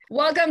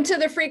Welcome to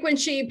the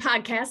FrequenShe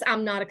podcast.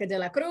 I'm Nautica de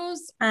la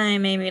Cruz.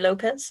 I'm Amy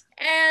Lopez.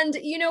 And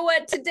you know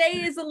what?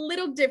 Today is a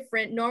little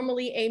different.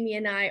 Normally, Amy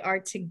and I are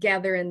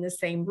together in the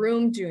same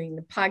room doing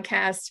the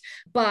podcast,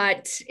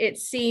 but it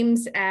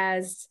seems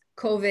as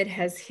COVID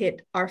has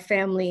hit our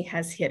family,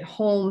 has hit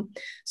home.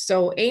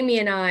 So Amy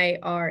and I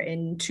are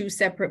in two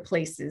separate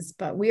places,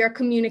 but we are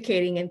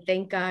communicating, and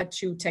thank God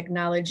to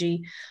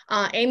technology.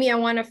 Amy, I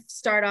want to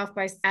start off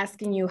by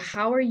asking you,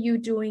 how are you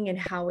doing and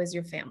how is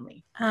your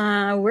family?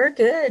 We're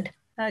good,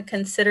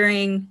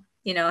 considering,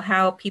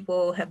 how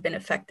people have been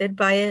affected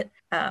by it.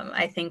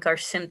 I think our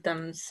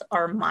symptoms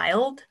are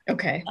mild.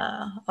 Okay.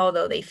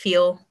 Although they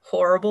feel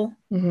horrible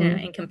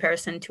in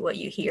comparison to what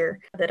you hear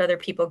that other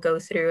people go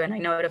through. And I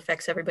know it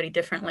affects everybody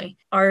differently.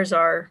 Ours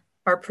are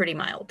pretty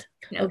mild.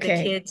 The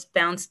kids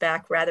bounce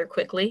back rather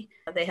quickly.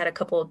 They had a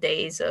couple of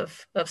days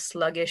of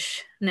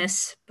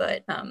sluggishness,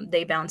 but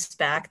they bounced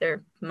back.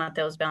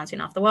 Mateo's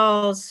bouncing off the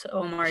walls.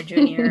 Omar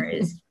Jr.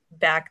 is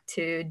back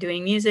to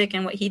doing music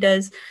and what he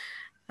does.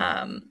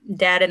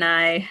 Dad and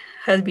I,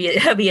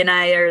 hubby and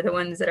I are the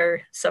ones that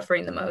are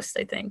suffering the most,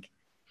 I think.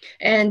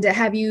 And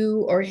have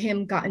you or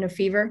him gotten a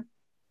fever?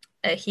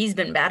 He's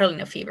been battling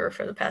a fever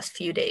for the past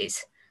few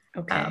days.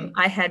 Okay.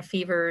 I had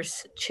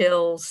fevers,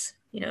 chills,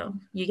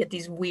 you get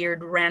these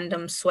weird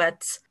random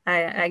sweats.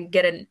 I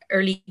get an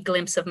early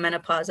glimpse of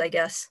menopause, I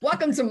guess.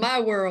 Welcome to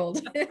my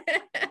world.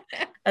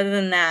 Other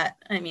than that,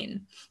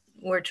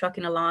 we're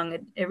trucking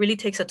along. It really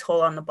takes a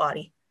toll on the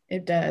body.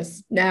 It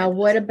does. Now,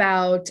 what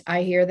about,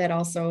 I hear that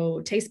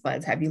also taste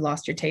buds. Have you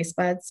lost your taste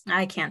buds?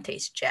 I can't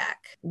taste jack.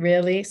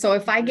 Really? So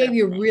if I gave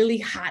you really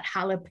hot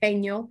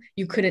jalapeno,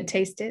 you couldn't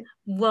taste it?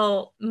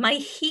 Well, my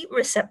heat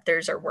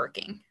receptors are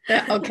working.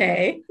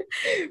 Okay.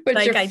 But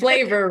like your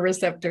flavor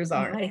receptors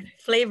aren't. My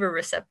flavor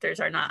receptors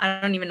are not.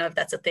 I don't even know if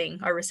that's a thing.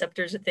 Are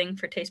receptors a thing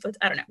for taste buds?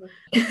 I don't know.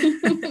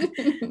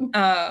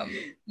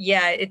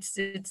 Yeah, it's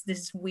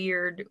this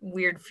weird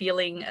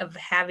feeling of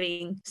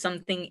having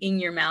something in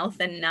your mouth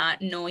and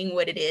not knowing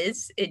what it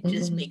is. It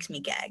just makes me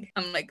gag.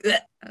 I'm like,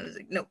 ugh. I was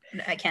like, nope,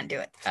 I can't do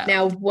it.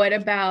 Now, what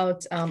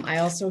about, I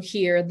also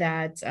hear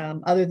that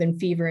other than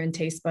fever and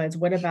taste buds,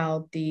 what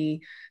about the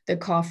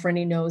cough,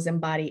 runny nose,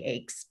 and body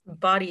aches?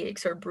 Body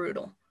aches are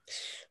brutal.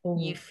 Ooh.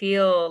 You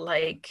feel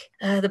like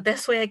the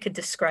best way I could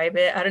describe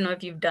it, I don't know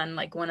if you've done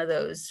like one of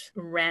those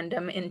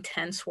random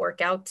intense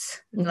workouts,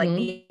 like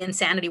the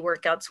insanity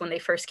workouts when they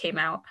first came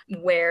out,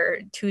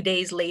 where 2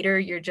 days later,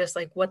 you're just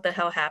like, what the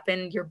hell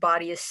happened? Your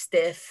body is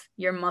stiff.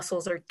 Your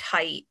muscles are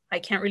tight. I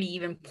can't really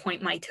even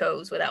point my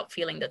toes without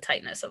feeling the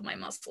tightness of my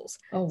muscles.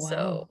 Oh,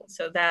 wow.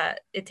 So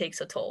that it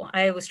takes a toll.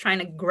 I was trying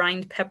to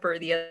grind pepper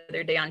the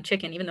other day on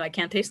chicken, even though I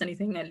can't taste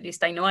anything. At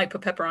least I know I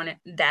put pepper on it.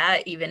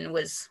 That even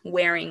was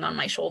wearing on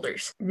my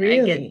shoulders.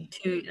 Really?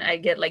 I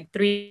get like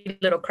 3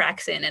 little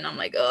cracks in and I'm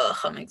like, ugh,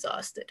 I'm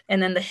exhausted.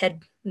 And then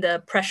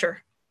the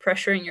pressure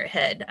in your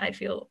head. I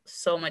feel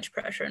so much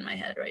pressure in my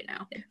head right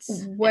now.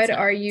 What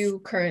are you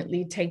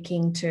currently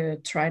taking to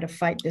try to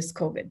fight this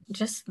COVID?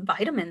 Just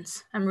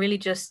vitamins. I'm really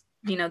just,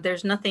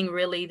 there's nothing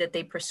really that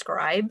they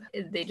prescribe.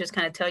 They just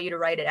kind of tell you to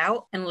write it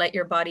out and let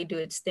your body do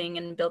its thing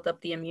and build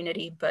up the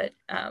immunity. But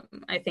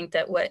I think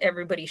that what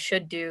everybody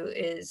should do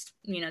is,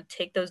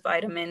 take those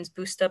vitamins,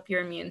 boost up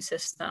your immune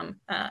system.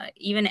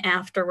 Even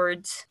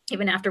afterwards,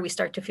 even after we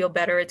start to feel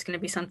better, it's going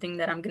to be something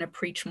that I'm going to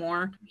preach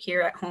more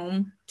here at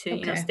home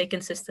to, stay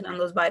consistent on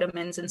those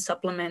vitamins and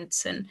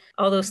supplements and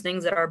all those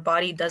things that our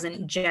body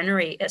doesn't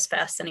generate as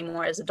fast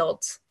anymore as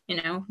adults.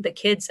 The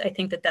kids, I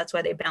think that's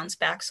why they bounce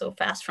back so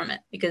fast from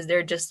it, because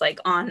they're just like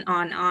on,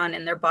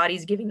 and their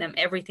body's giving them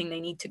everything they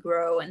need to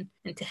grow and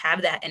to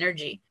have that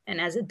energy.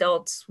 And as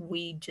adults,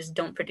 we just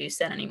don't produce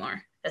that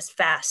anymore as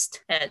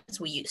fast as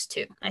we used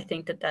to. I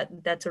think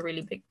that's a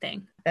really big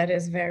thing. That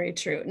is very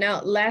true. Now,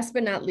 last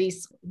but not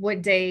least,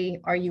 what day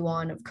are you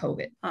on of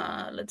COVID?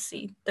 Let's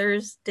see.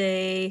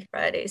 Thursday,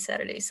 Friday,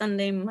 Saturday,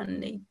 Sunday,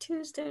 Monday,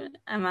 Tuesday.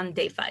 I'm on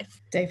day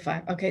 5. Day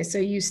 5. Okay. So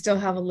you still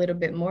have a little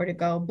bit more to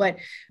go, but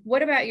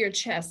what about your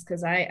chest?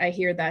 Because I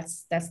hear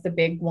that's the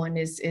big one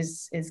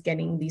is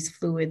getting these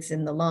fluids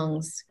in the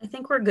lungs. I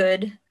think we're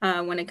good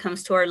when it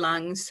comes to our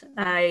lungs.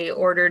 I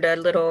ordered a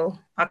little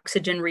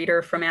oxygen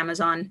reader from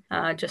Amazon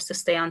just to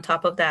stay on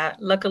top of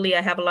that. Luckily,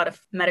 I have a lot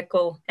of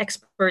medical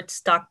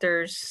experts,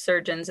 doctors,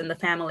 surgeons in the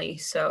family.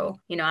 So,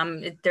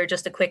 they're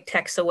just a quick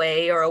text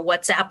away or a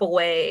WhatsApp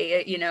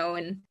away,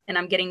 and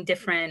I'm getting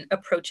different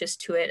approaches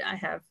to it. I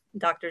have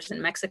doctors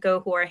in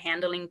Mexico who are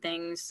handling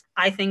things,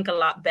 I think, a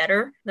lot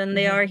better than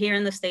they are here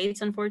in the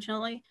States,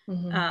 unfortunately.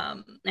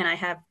 And I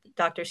have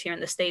doctors here in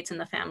the States in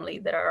the family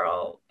that are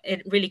all,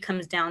 it really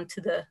comes down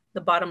to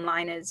the bottom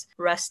line is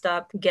rest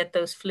up, get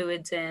those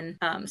fluids in,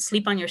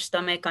 sleep on your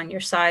stomach on your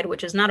side,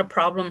 which is not a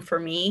problem for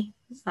me.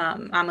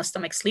 I'm a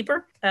stomach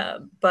sleeper,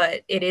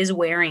 but it is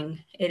wearing.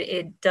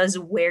 It does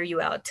wear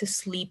you out to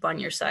sleep on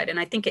your side. And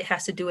I think it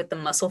has to do with the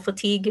muscle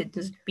fatigue. It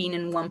just being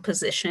in one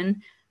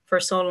position for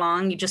so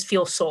long, you just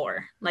feel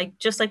sore. Like,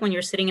 just like when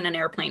you're sitting in an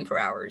airplane for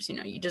hours, you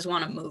know, you just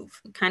want to move.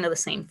 Kind of the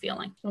same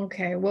feeling.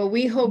 Okay. Well,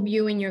 we hope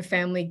you and your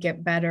family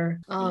get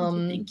better. Thank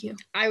you. Thank you.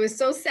 I was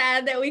so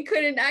sad that we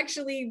couldn't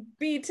actually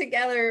be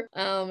together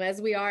as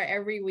we are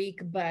every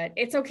week, but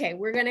it's okay.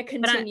 We're going to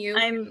continue.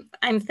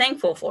 I'm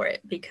thankful for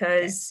it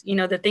because, you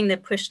know, the thing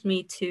that pushed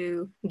me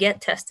to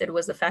get tested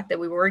was the fact that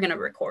we were going to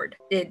record.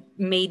 It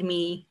made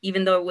me,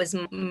 even though it was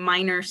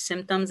minor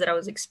symptoms that I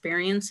was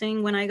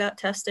experiencing when I got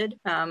tested,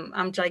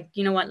 I'm like,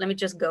 you know what, let me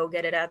just go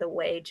get it out of the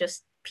way.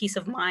 Just peace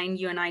of mind.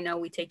 You and I know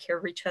we take care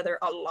of each other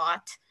a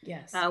lot.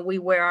 Yes. We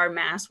wear our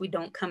masks. We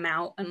don't come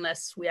out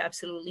unless we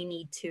absolutely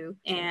need to.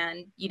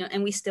 And, you know,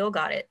 and we still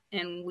got it.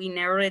 And we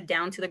narrowed it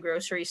down to the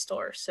grocery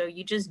store. So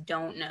you just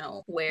don't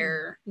know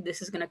where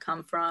this is going to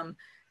come from.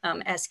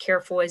 As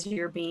careful as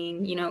you're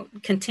being, you know,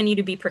 continue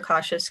to be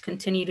precautious,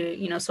 continue to,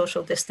 you know,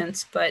 social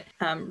distance. But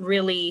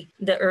really,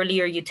 the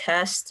earlier you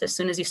test, as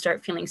soon as you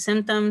start feeling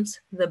symptoms,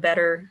 the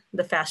better,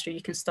 the faster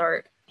you can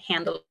start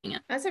handling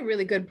it. That's a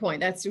really good point.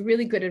 That's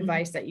really good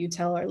advice that you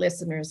tell our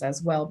listeners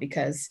as well,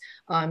 because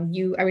I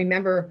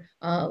remember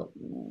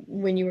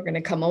when you were going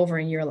to come over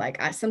and you're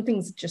like,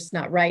 something's just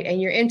not right.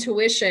 And your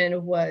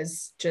intuition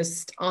was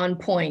just on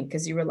point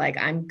because you were like,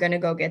 I'm going to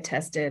go get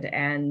tested.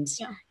 And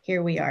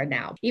here we are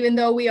now. Even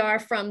though we are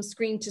from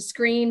screen to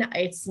screen,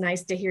 it's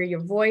nice to hear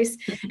your voice.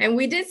 And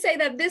we did say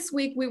that this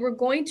week we were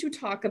going to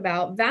talk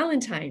about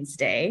Valentine's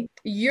Day.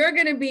 You're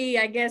going to be,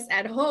 I guess,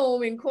 at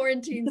home in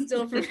quarantine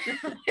still for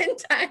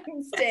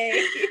Valentine's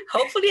Day.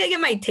 Hopefully I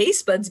get my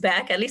taste buds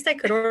back. At least I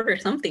could order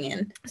something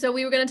in. So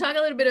we were going to talk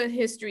a little bit of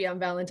history on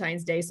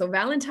Valentine's Day. So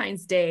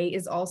Valentine's Day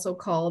is also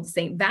called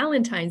St.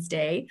 Valentine's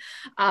Day,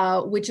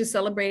 which is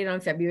celebrated on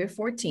February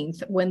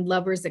 14th when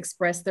lovers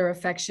express their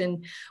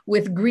affection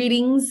with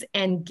greetings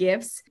and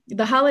gifts.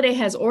 The holiday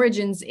has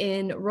origins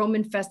in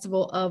Roman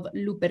festival of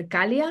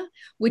Lupercalia,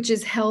 which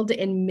is held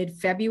in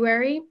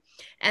mid-February.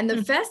 And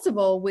the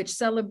festival, which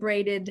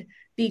celebrated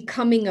the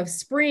coming of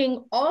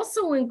spring,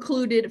 also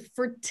included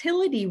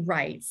fertility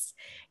rites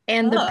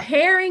and the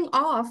pairing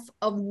off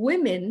of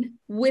women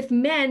with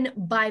men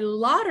by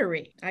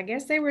lottery. I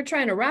guess they were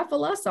trying to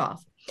raffle us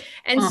off.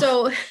 And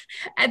so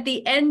at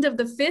the end of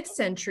the 5th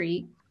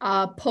century,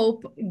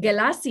 Pope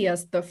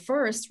Gelasius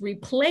I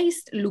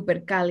replaced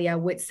Lupercalia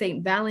with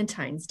St.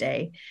 Valentine's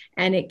Day,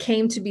 and it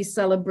came to be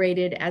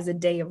celebrated as a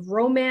day of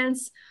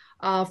romance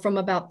from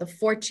about the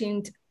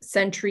 14th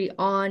century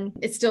on.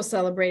 It's still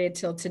celebrated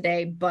till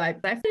today, but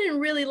I didn't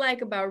really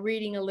like about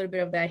reading a little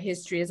bit of that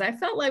history is I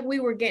felt like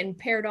we were getting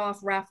paired off,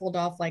 raffled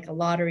off like a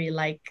lottery,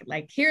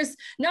 like here's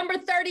number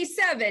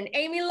 37,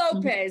 Amy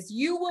Lopez,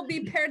 you will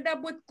be paired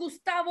up with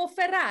Gustavo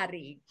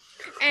Ferrari.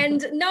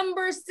 And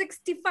number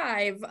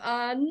 65,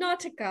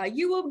 Nautica,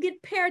 you will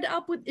get paired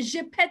up with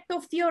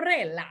Geppetto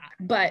Fiorella.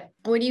 But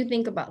what do you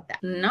think about that?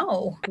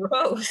 No,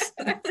 gross.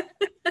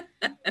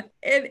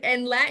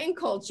 In Latin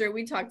culture,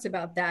 we talked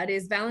about that,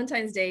 is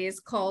Valentine's Day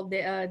is called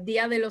the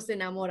Dia de los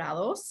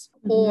Enamorados,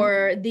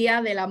 or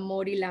Dia del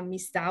Amor y la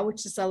Amistad,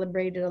 which is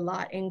celebrated a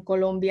lot in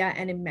Colombia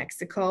and in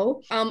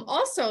Mexico.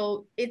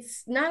 Also,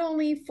 it's not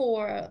only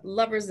for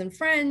lovers and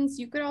friends,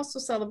 you could also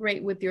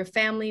celebrate with your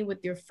family,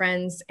 with your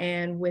friends,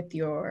 and with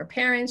your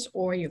parents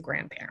or your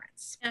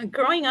grandparents.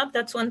 Growing up,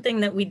 that's one thing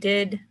that we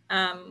did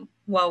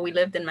while we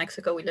lived in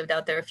Mexico. We lived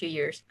out there a few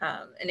years,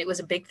 and it was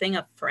a big thing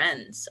of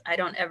friends. I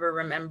don't ever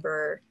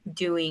remember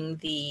doing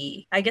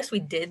I guess we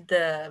did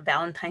the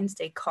Valentine's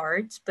Day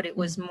cards, but it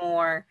was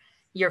more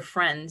your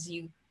friends.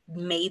 You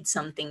made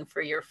something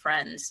for your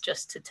friends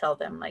just to tell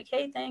them like,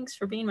 hey, thanks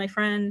for being my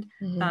friend.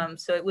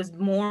 So it was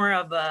more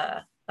of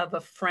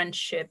a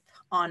friendship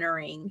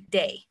honoring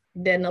day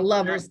than a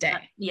lover's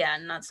day.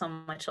 Not so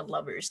much a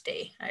lover's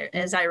day,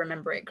 as I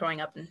remember it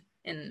growing up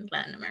in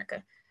Latin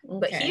America. Okay.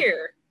 But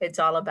here, it's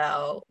all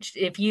about,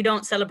 if you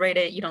don't celebrate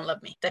it, you don't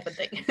love me, type of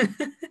thing.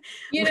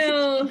 You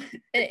know,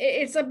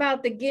 it's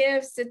about the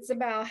gifts. It's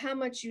about how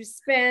much you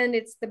spend.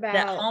 It's about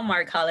that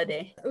Hallmark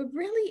holiday. It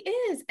really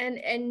is.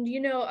 And you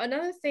know,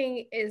 another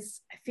thing is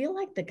I feel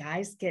like the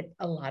guys get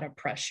a lot of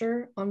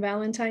pressure on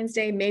Valentine's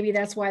Day. Maybe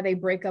that's why they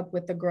break up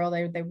with the girl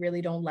they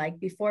really don't like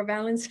before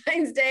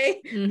Valentine's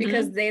Day,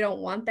 because they don't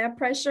want that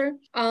pressure.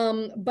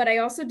 But I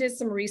also did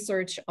some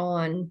research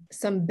on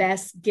some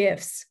best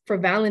gifts for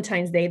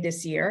Valentine's Day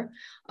this year.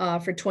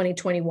 For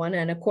 2021.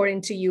 And according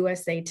to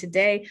USA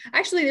Today,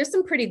 actually, there's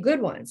some pretty good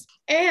ones.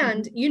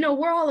 And, you know,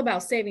 we're all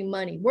about saving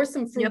money. We're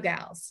some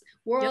frugals.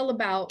 We're all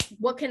about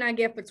what can I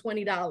get for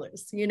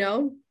 $20, you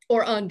know,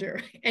 or under?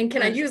 And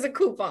can I use a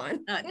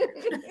coupon?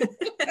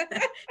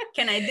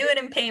 Can I do it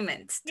in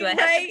payments? Do I have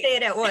to pay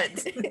it at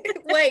once?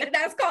 Wait,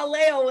 that's called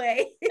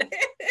layaway.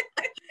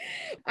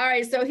 All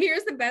right. So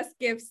here's the best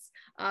gifts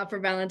for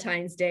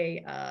Valentine's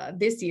Day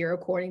this year,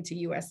 according to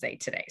USA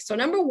Today. So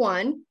number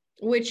one,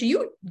 which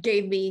you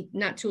gave me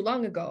not too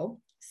long ago,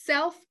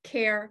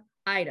 self-care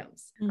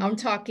items. I'm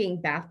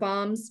talking bath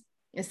bombs,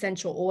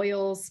 essential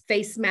oils,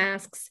 face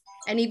masks,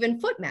 and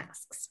even foot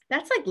masks.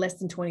 That's like less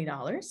than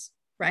 $20,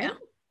 right?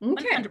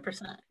 Okay.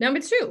 100%. Number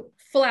 2,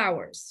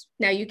 flowers.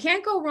 Now you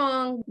can't go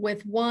wrong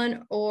with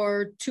 1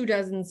 or 2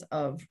 dozens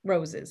of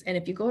roses. And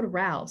if you go to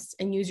Ralph's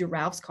and use your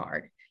Ralph's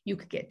card, you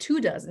could get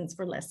 2 dozens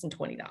for less than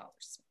 $20.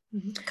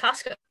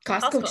 Costco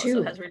Costco too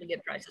also has really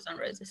good prices on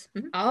roses.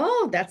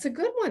 Oh, that's a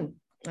good one.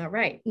 All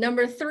right.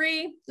 Number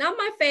 3, not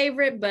my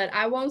favorite, but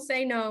I won't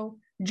say no.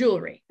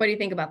 Jewelry. What do you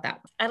think about that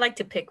one? I like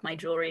to pick my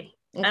jewelry.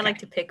 Okay. I like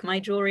to pick my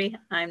jewelry.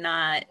 I'm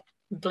not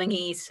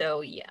blingy,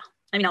 so yeah.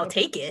 I mean, I'll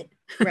take it.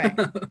 Right.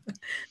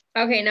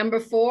 Okay, number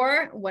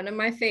 4, one of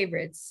my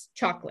favorites,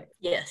 chocolate.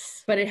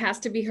 Yes. But it has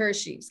to be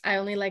Hershey's. I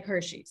only like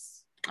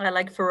Hershey's. I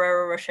like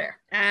Ferrero Rocher.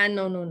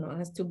 No.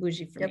 That's too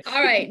bougie for me.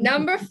 All right,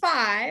 number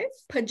 5,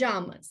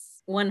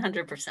 pajamas.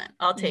 100%.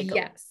 I'll take them.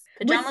 Yes.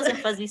 Pajamas and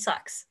fuzzy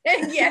socks.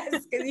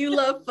 Yes, because you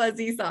love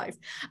fuzzy socks.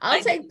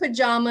 I'll take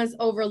pajamas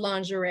over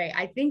lingerie.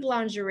 I think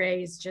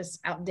lingerie is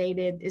just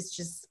outdated. It's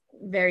just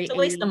very it's a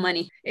waste of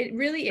money. It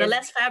really is. The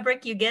less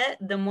fabric you get,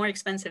 the more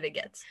expensive it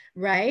gets.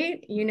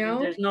 Right? You know?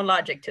 There's no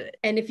logic to it.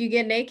 And if you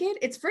get naked,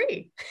 it's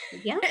free.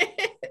 Yeah.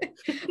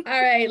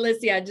 All right,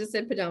 let's see. I just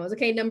said pajamas.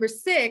 Okay, number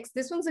 6.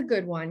 This one's a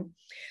good one.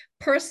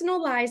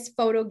 Personalized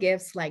photo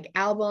gifts like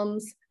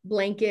albums,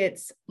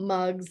 blankets,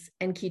 mugs,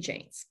 and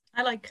keychains.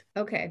 I like.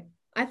 Okay.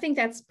 I think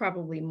that's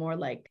probably more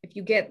like if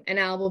you get an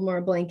album or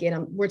a blanket,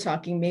 we're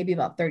talking maybe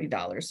about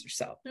 $30 or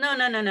so.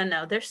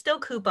 No. There's still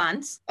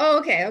coupons. Oh,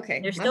 okay.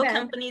 There's still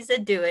companies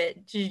that do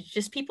it.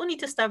 Just people need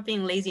to stop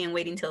being lazy and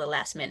waiting till the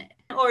last minute.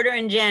 Order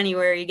in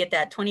January, you get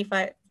that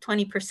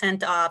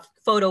 20% off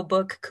photo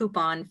book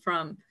coupon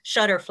from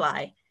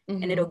Shutterfly,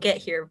 and it'll get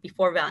here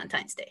before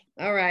Valentine's Day.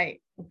 All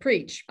right.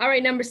 Preach. All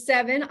right. Number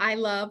 7, I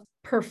love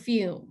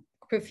perfume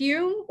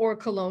or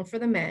cologne for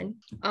the men.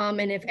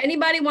 And if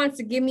anybody wants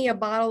to give me a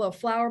bottle of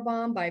Flower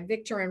Bomb by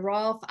Victor and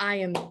Rolf, I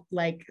am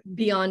like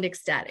beyond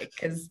ecstatic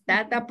because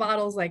that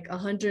bottle's like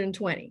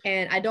 120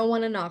 and I don't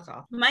want to knock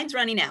off. Mine's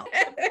running out.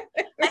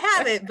 I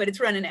have it, but it's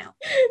running out.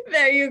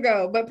 There you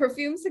go. But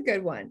perfume's a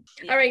good one.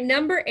 Yeah. All right.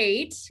 Number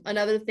 8,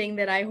 another thing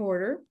that I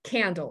hoarder,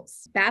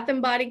 candles. Bath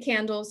and Body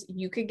candles.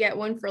 You could get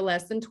one for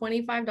less than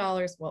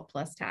 $25. Well,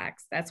 plus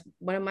tax. That's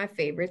one of my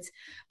favorites.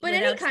 But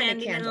any kind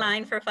of candle. In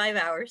line for 5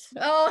 hours.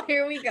 Oh,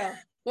 here we go.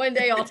 One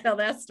day I'll tell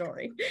that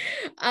story.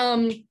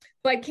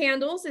 But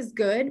candles is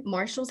good.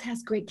 Marshall's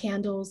has great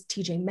candles.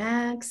 TJ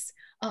Maxx.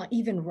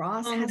 Even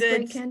Ross has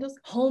great candles.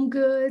 Home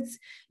Goods.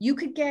 You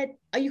could get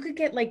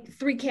like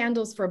 3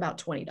 candles for about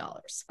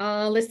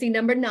 $20. Let's see,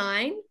 number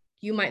 9.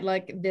 You might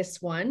like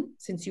this one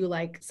since you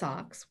like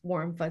socks,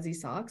 warm, fuzzy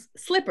socks.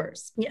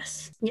 Slippers.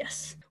 Yes.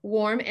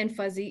 Warm and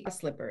fuzzy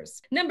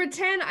slippers. Number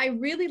 10, I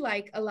really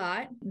like a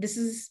lot. This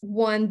is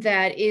one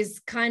that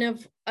is kind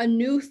of a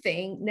new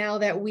thing now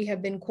that we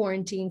have been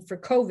quarantined for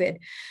COVID.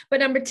 But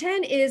number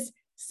 10 is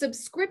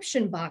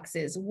subscription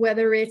boxes,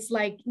 whether it's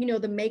like,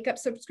 the makeup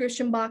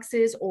subscription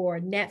boxes or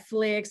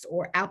Netflix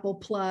or Apple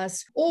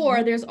Plus,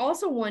 or there's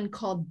also one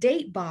called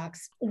Date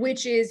Box,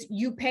 which is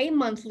you pay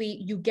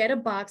monthly, you get a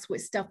box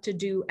with stuff to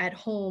do at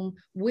home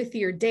with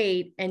your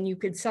date and you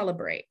could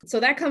celebrate.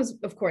 So that comes,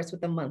 of course,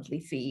 with a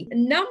monthly fee.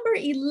 Number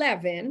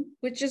 11,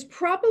 which is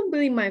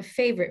probably my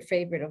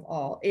favorite of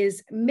all,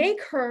 is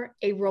make her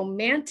a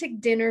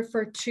romantic dinner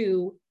for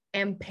 2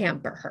 and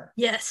pamper her.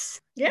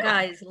 Yes. Yeah.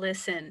 Guys,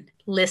 listen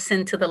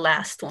to the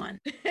last one.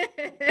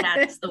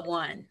 That's the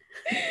one.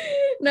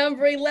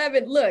 Number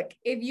 11, look,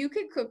 if you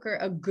could cook her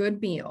a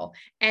good meal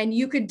and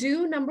you could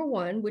do number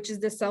 1, which is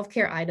the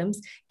self-care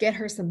items, get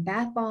her some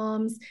bath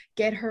bombs,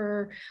 get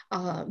her,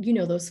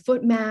 those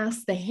foot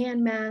masks, the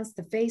hand masks,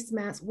 the face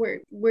masks,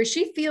 where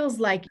she feels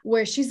like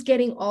where she's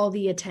getting all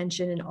the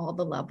attention and all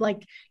the love.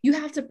 Like you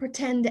have to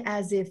pretend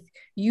as if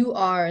you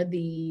are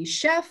the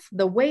chef,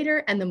 the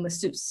waiter, and the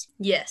masseuse.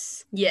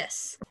 Yes.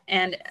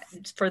 And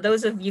for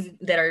those of you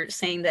that are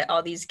saying that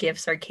all these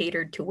gifts are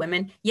catered to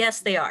women,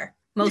 yes, they are.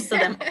 Most of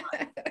them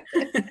are.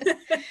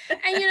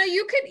 And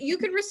you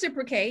could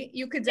reciprocate.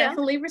 You could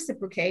definitely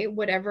reciprocate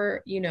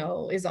whatever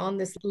is on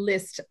this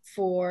list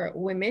for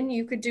women.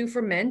 You could do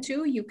for men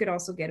too. You could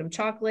also get them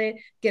chocolate,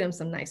 get them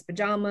some nice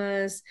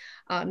pajamas,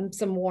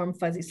 some warm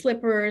fuzzy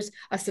slippers,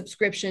 a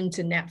subscription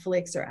to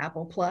Netflix or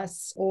Apple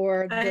Plus.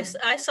 Or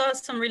I saw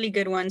some really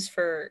good ones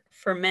for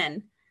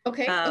men.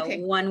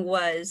 Okay. One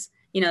was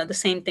the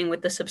same thing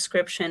with the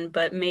subscription,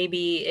 but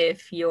maybe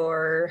if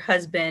your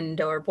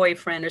husband or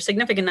boyfriend or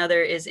significant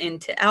other is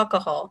into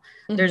alcohol,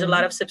 there's a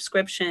lot of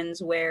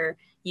subscriptions where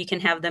you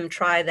can have them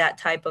try that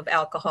type of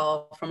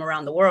alcohol from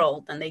around the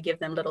world, and they give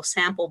them little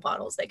sample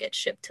bottles that get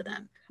shipped to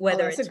them,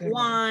 whether it's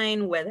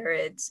wine, whether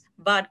it's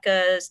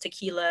vodkas,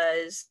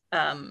 tequilas,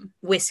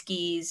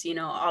 whiskeys,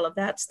 all of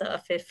that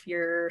stuff. If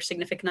your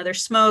significant other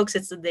smokes,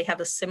 they have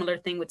a similar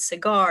thing with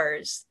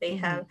cigars.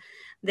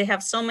 They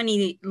have so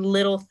many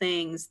little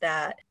things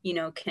that,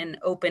 can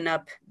open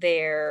up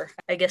their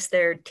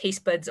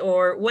taste buds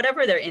or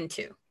whatever they're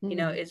into,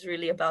 is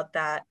really about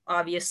that.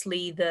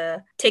 Obviously,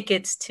 the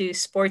tickets to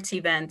sports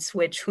events,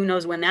 which who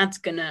knows when that's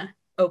going to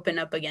open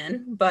up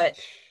again, but,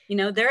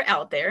 they're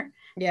out there.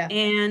 Yeah.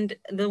 And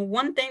the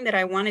one thing that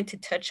I wanted to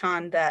touch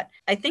on that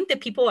I think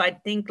that people,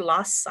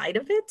 lost sight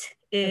of it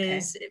Okay.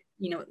 is,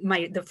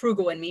 the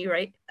frugal in me,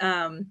 right?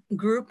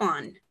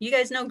 Groupon. You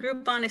guys know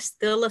Groupon is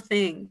still a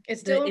thing.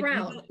 It's still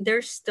around.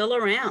 They're still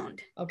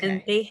around, and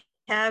Okay. they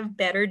have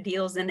better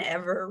deals than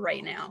ever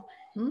right now.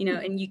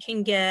 And you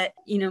can get,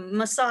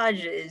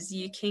 massages,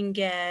 you can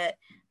get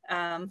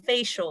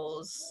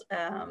facials,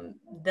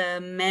 the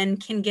men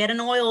can get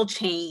an oil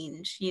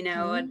change,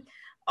 and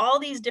all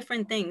these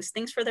different things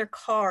for their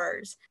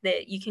cars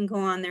that you can go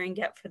on there and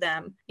get for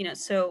them.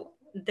 So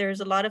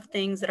there's a lot of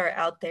things that are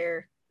out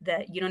there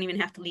that you don't even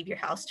have to leave your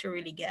house to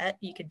really get.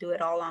 You could do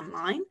it all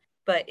online.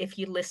 But if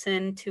you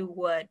listen to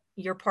what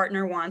your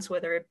partner wants,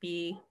 whether it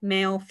be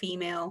male,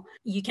 female,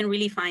 you can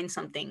really find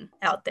something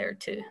out there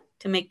to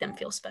make them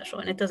feel special.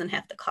 And it doesn't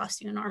have to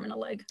cost you an arm and a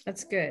leg.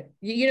 That's good.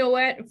 You know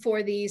what?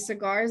 For the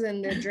cigars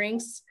and the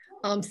drinks,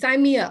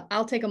 sign me up.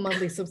 I'll take a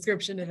monthly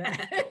subscription to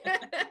that.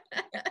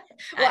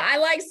 Well, I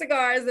like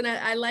cigars and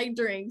I like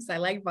drinks. I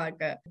like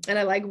vodka and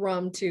I like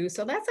rum too.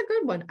 So that's a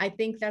good one. I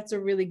think that's a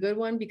really good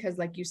one because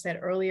like you said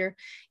earlier,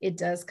 it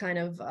does kind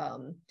of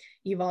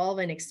evolve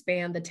and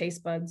expand the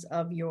taste buds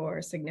of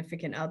your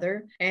significant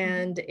other.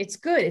 And it's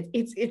good.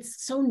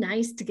 It's so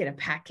nice to get a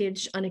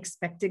package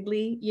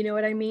unexpectedly. You know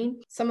what I mean?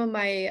 Some of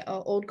my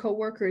old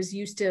coworkers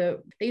used to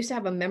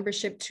have a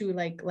membership to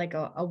like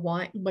a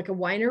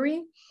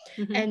winery.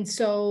 And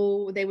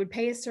so they would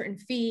pay a certain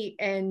fee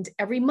and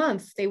every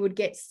month they would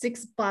get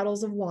 6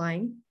 bottles of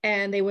wine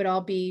and they would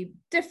all be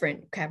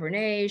different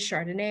Cabernets,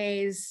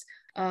 Chardonnays,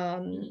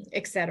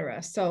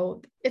 etc.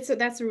 So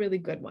that's a really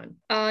good one.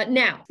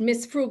 Now,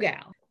 Miss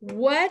Frugal,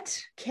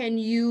 what can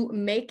you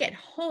make at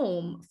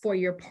home for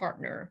your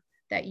partner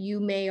that you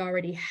may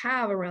already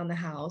have around the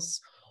house,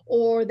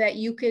 or that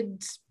you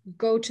could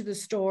go to the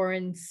store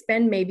and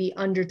spend maybe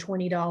under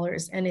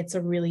 $20 and it's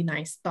a really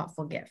nice,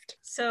 thoughtful gift?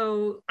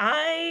 So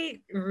I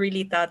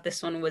really thought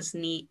this one was a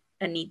neat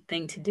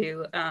thing to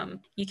do.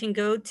 You can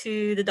go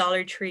to the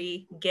Dollar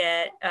Tree,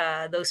 get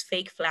those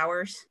fake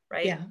flowers,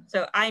 right? Yeah.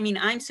 So,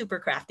 I'm super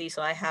crafty,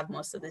 so I have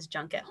most of this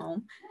junk at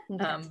home.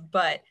 Okay.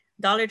 But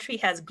Dollar Tree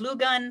has glue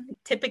gun.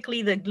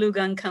 Typically, the glue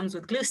gun comes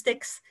with glue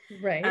sticks.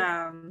 Right.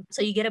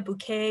 So you get a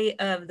bouquet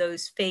of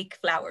those fake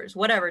flowers,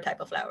 whatever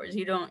type of flowers.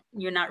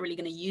 You're not really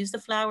going to use the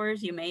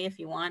flowers. You may if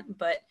you want,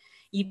 but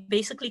you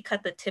basically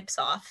cut the tips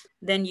off.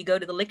 Then you go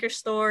to the liquor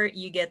store,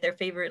 you get their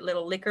favorite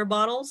little liquor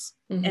bottles,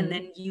 and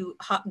then you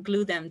hot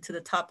glue them to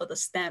the top of the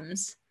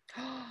stems.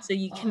 So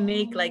you can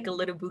make like a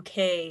little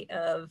bouquet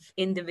of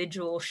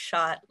individual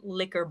shot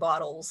liquor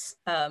bottles.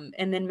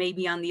 And then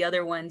maybe on the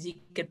other ones, you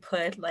could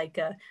put like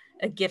a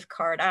gift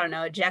card, I don't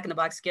know, a Jack in the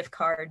Box gift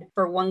card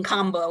for one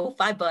combo,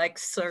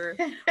 $5,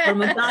 or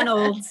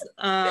McDonald's,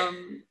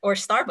 or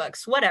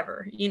Starbucks,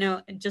 whatever,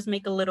 just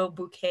make a little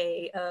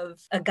bouquet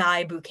of a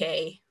guy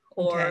bouquet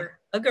or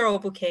a girl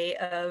bouquet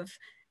of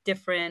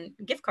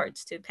different gift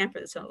cards to pamper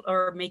themselves,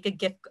 or make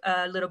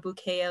a little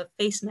bouquet of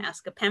face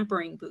mask, a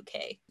pampering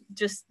bouquet.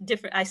 Just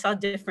different. I saw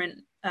different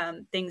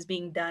things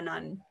being done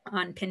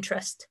on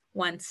Pinterest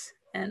once,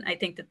 and I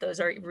think that those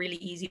are really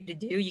easy to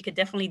do. You could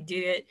definitely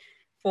do it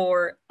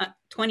for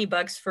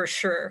 $20 for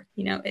sure.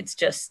 It's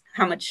just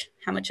how much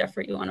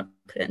effort you want to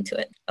put into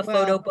it. A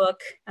photo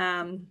book.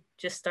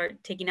 Just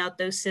start taking out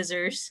those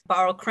scissors,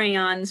 borrow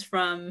crayons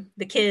from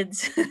the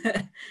kids,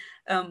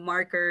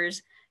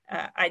 markers.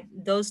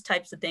 Those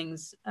types of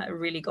things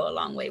really go a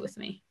long way with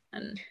me.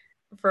 And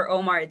for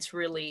Omar,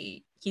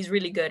 he's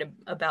really good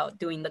about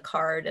doing the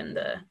card and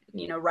the,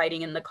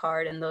 writing in the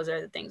card. And those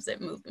are the things that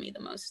move me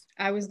the most.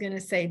 I was going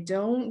to say,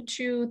 don't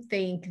you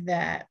think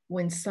that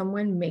when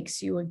someone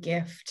makes you a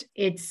gift,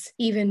 it's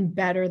even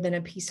better than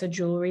a piece of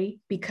jewelry,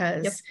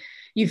 because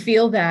you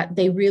feel that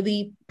they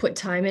really put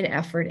time and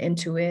effort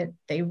into it.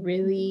 They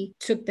really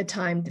took the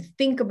time to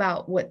think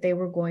about what they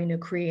were going to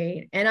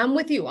create. And I'm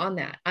with you on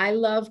that. I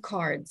love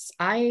cards.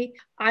 I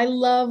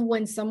love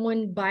when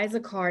someone buys a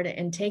card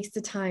and takes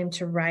the time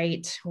to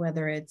write,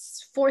 whether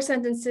it's 4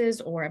 sentences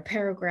or a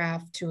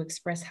paragraph, to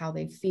express how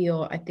they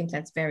feel. I think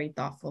that's very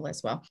thoughtful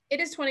as well.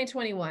 It is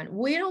 2021.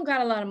 We don't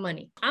got a lot of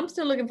money. I'm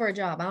still looking for a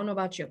job. I don't know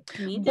about you,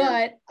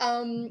 but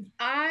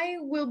I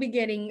will be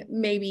getting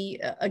maybe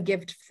a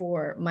gift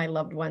for my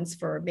loved ones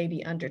for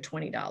maybe under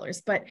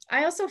 $20. But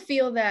I also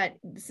feel that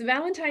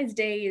Valentine's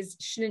Day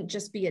shouldn't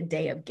just be a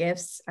day of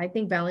gifts. I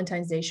think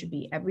Valentine's Day should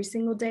be every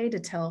single day to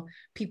tell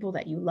people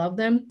that you love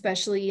them,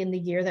 especially in the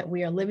year that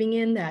we are living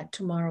in, that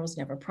tomorrow's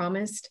never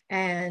promised.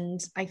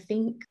 And I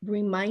think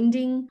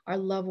reminding our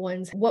loved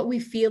ones what we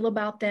feel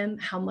about them,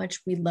 how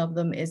much we love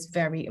them, is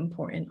very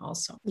important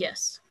also.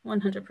 Yes,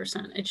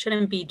 100%. It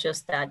shouldn't be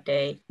just that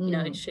day.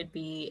 It should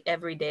be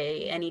every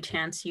day, any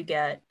chance you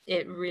get.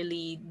 It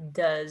really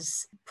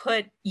does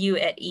put you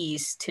at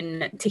ease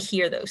to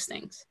hear those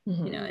things,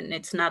 and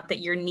it's not that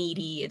you're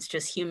needy. It's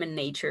just human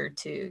nature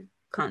to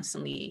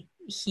constantly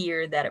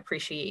hear that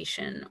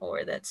appreciation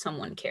or that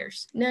someone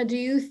cares. Now, do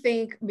you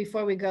think,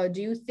 before we go,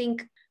 do you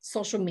think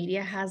social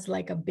media has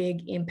like a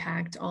big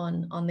impact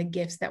on the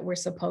gifts that we're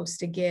supposed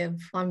to give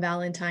on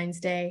Valentine's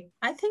Day?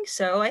 I think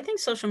so. I think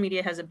social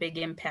media has a big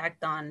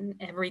impact on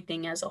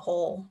everything as a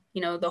whole,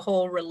 the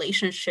whole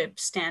relationship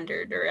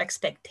standard or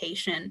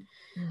expectation.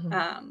 Mm-hmm.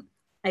 Um,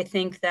 I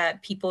think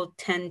that people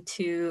tend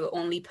to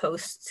only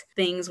post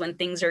things when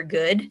things are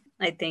good.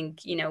 I think,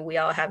 we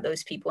all have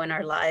those people in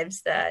our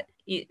lives that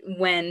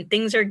when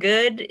things are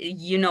good,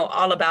 you know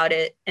all about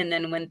it. And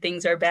then when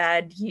things are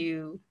bad,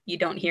 you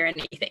don't hear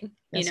anything,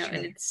 That's true.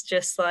 and it's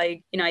just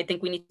like, I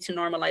think we need to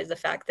normalize the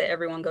fact that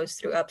everyone goes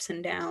through ups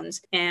and downs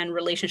and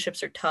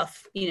relationships are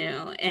tough,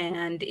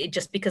 and it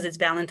just because it's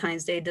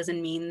Valentine's Day doesn't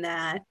mean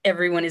that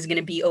everyone is going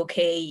to be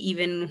okay,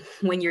 even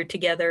when you're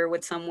together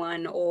with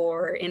someone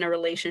or in a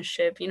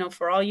relationship.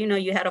 For all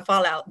you had a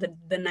fallout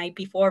the night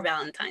before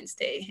Valentine's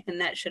Day,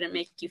 and that shouldn't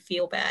make you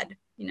feel bad.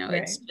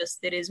 Right. It's just,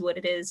 it is what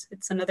it is.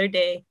 It's another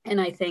day.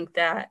 And I think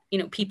that,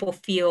 people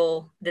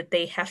feel that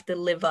they have to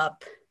live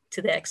up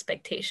to the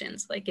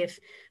expectations. Like if,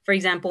 for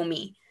example,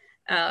 me,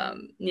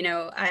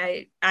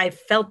 I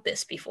felt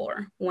this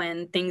before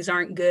when things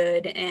aren't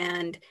good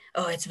and,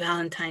 oh, it's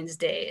Valentine's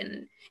Day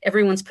and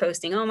everyone's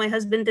posting, oh, my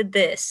husband did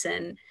this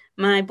and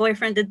my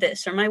boyfriend did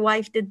this or my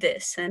wife did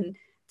this. And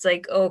it's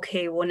like,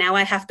 okay, well, now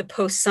I have to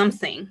post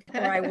something,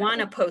 or I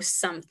want to post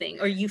something,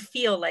 or you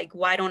feel like,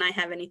 why don't I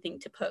have anything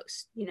to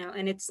post?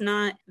 And it's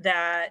not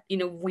that,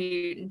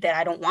 that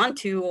I don't want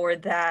to, or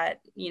that,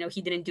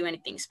 he didn't do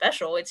anything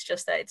special. It's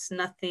just that it's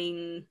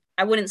nothing,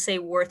 I wouldn't say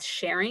worth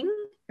sharing,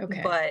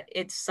 Okay. but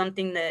it's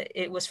something that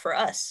it was for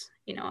us.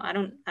 I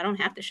don't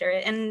have to share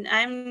it. And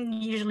I'm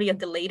usually a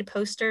delayed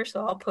poster.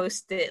 So I'll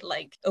post it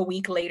like a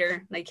week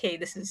later, like, hey,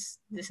 this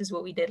is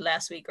what we did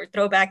last week, or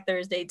throwback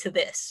Thursday to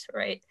this.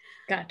 Right.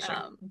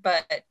 Gotcha.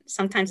 But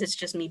sometimes it's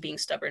just me being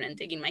stubborn and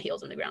digging my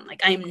heels in the ground.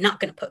 Like, I am not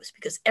going to post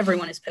because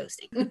everyone is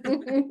posting.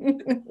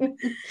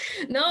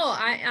 No,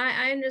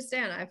 I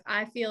understand.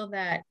 I feel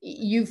that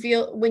you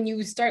feel when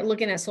you start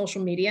looking at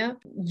social media,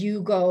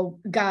 you go,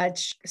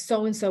 gosh,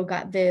 so-and-so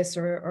got this,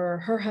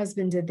 or her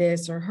husband did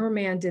this, or her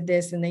man did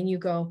this. And then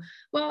you go,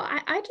 well,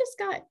 I just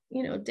got,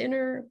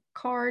 dinner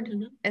card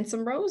and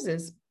some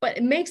roses, but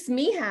it makes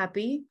me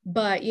happy.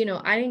 But,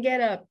 I didn't get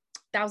a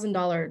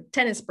 $1,000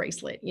 tennis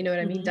bracelet, you know what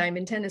I mean?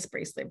 Diamond tennis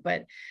bracelet,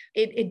 but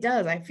it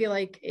does. I feel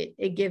like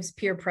it gives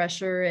peer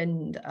pressure,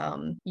 and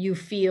you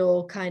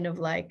feel kind of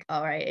like,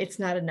 all right, it's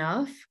not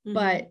enough.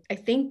 But I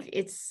think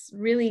it's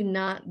really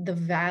not the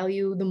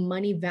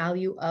money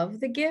value of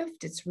the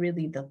gift. It's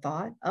really the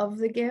thought of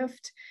the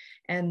gift.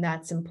 And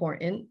that's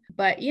important.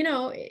 But,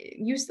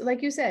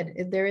 like you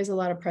said, there is a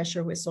lot of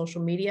pressure with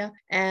social media.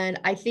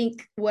 And I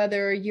think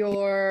whether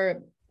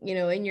you're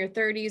in your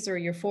 30s or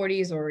your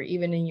 40s or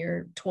even in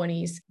your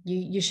 20s,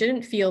 you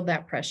shouldn't feel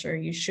that pressure.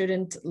 You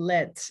shouldn't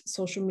let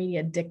social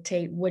media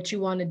dictate what you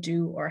want to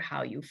do or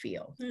how you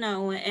feel.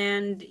 No.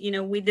 And,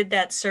 we did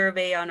that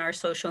survey on our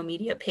social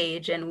media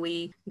page and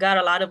we got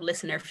a lot of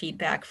listener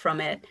feedback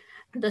from it.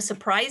 The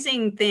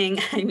surprising thing,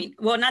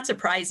 not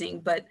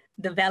surprising, but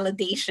the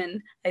validation,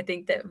 I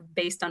think that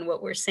based on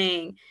what we're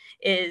saying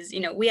is,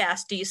 we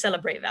asked, do you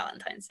celebrate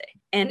Valentine's Day?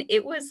 And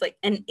it was like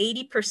an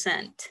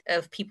 80%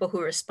 of people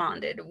who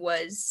responded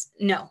was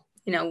no,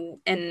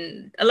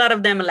 and a lot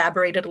of them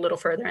elaborated a little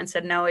further and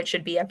said, no, it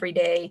should be every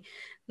day.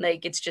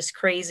 Like, it's just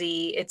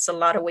crazy. It's a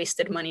lot of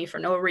wasted money for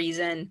no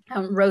reason.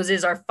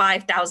 Roses are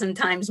 5,000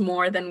 times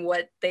more than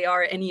what they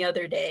are any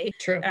other day.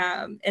 True.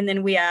 And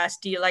then we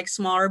asked, do you like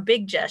small or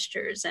big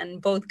gestures?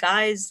 And both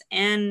guys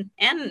and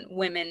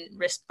women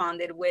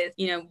responded with,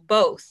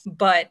 both.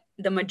 But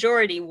the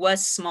majority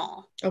was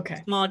small.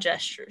 Okay. Small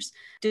gestures.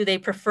 Do they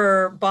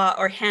prefer bought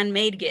or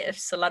handmade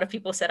gifts? A lot of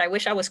people said, I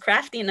wish I was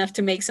crafty enough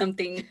to make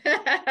something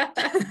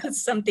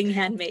something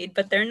handmade,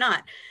 but they're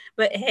not.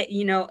 But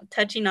hey,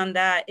 touching on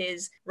that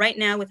is right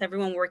now with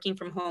everyone working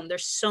from home,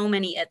 there's so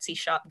many Etsy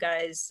shop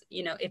guys.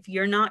 If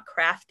you're not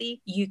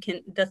crafty,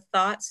 the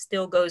thought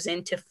still goes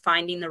into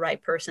finding the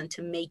right person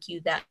to make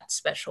you that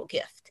special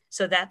gift.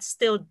 So that's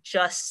still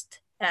just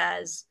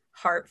as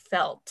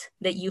heartfelt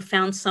that you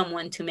found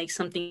someone to make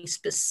something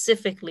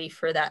specifically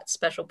for that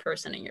special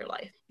person in your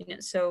life.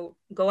 So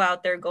go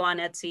out there, go on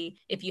Etsy.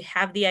 If you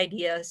have the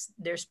ideas,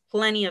 there's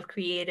plenty of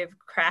creative,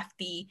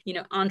 crafty,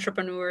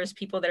 entrepreneurs,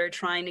 people that are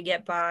trying to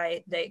get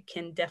by that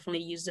can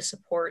definitely use the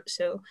support.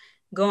 So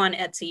go on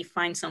Etsy,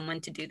 find someone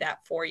to do that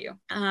for you.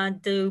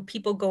 Do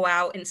people go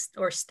out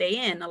or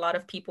stay in? A lot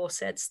of people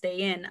said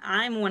stay in.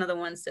 I'm one of the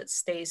ones that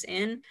stays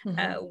in.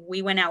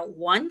 We went out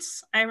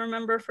once, I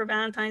remember, for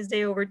Valentine's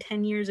Day over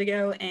 10 years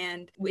ago,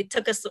 and it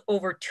took us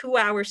over 2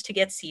 hours to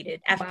get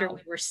seated. After we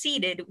were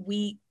seated,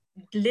 we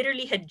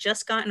literally had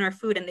just gotten our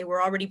food and they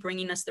were already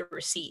bringing us the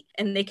receipt.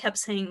 And they kept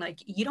saying, like,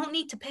 you don't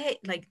need to pay,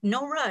 like,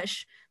 no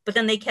rush. But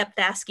then they kept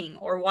asking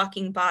or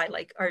walking by,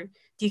 like,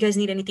 do you guys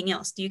need anything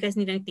else? Do you guys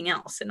need anything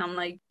else? And I'm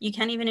like, you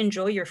can't even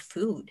enjoy your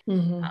food.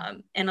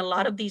 And a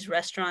lot of these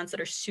restaurants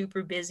that are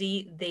super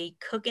busy, they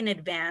cook in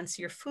advance.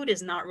 Your food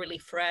is not really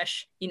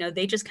fresh.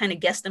 They just kind of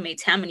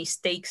guesstimates how many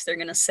steaks they're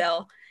going to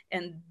sell.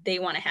 and they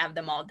want to have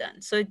them all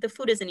done. So the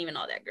food isn't even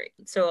all that great.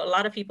 So a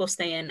lot of people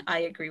stay in. I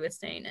agree with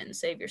staying in.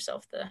 Save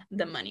yourself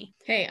the money.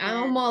 Hey,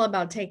 I'm all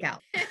about takeout.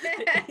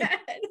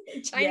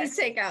 Chinese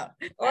takeout.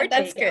 Or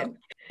that's takeout. Good.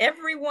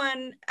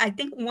 Everyone, I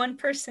think one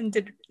person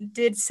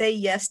did say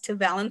yes to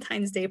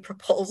Valentine's Day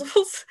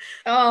proposals.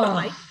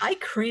 Oh, I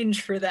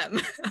cringe for them.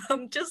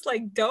 I'm just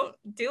like, don't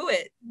do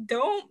it.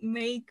 Don't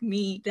make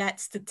me that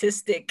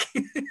statistic.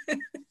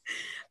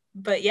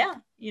 But yeah,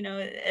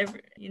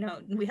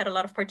 we had a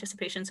lot of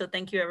participation. So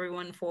thank you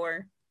everyone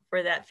for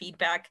that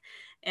feedback.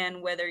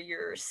 And whether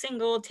you're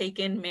single,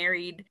 taken,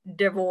 married,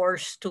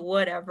 divorced,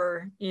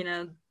 whatever,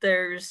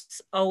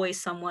 there's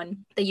always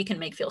someone that you can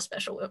make feel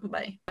special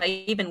by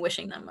even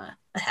wishing them a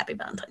happy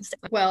Valentine's Day.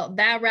 Well,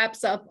 that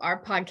wraps up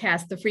our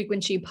podcast, the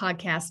FrequenShe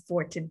podcast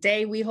for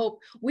today. We hope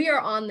we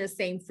are on the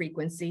same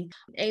frequency.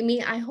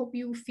 Amy, I hope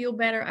you feel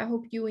better. I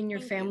hope you and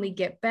your family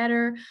get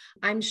better.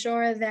 I'm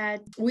sure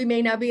that we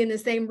may not be in the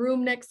same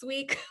room next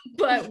week,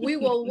 but we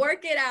will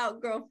work it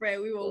out,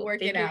 girlfriend. We'll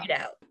work it out.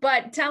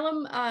 But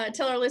tell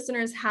our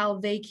listeners how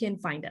they can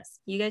find us.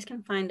 You guys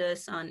can find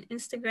us on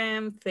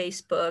Instagram,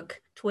 Facebook,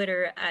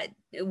 Twitter.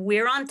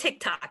 We're on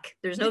TikTok.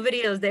 There's no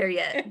videos there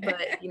yet,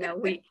 but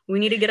we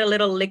need to get a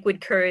little liquid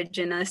courage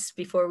in us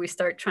before we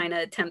start trying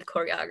to attempt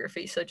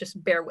choreography. So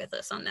just bear with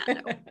us on that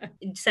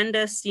note. Send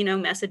us,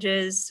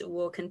 messages.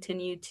 We'll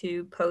continue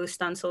to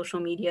post on social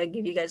media,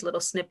 give you guys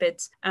little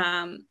snippets.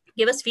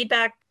 Give us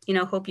feedback.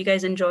 Hope you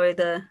guys enjoy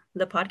the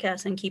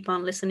podcast and keep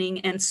on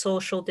listening and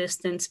social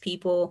distance,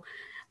 people.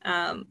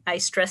 I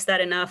stress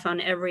that enough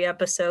on every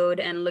episode,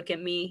 and look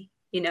at me.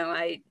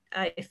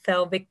 I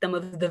fell victim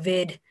of the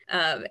vid,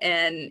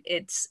 and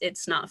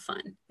it's not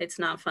fun. It's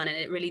not fun, and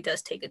it really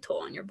does take a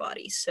toll on your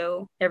body.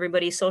 So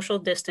everybody social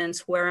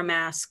distance, wear a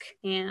mask,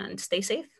 and stay safe.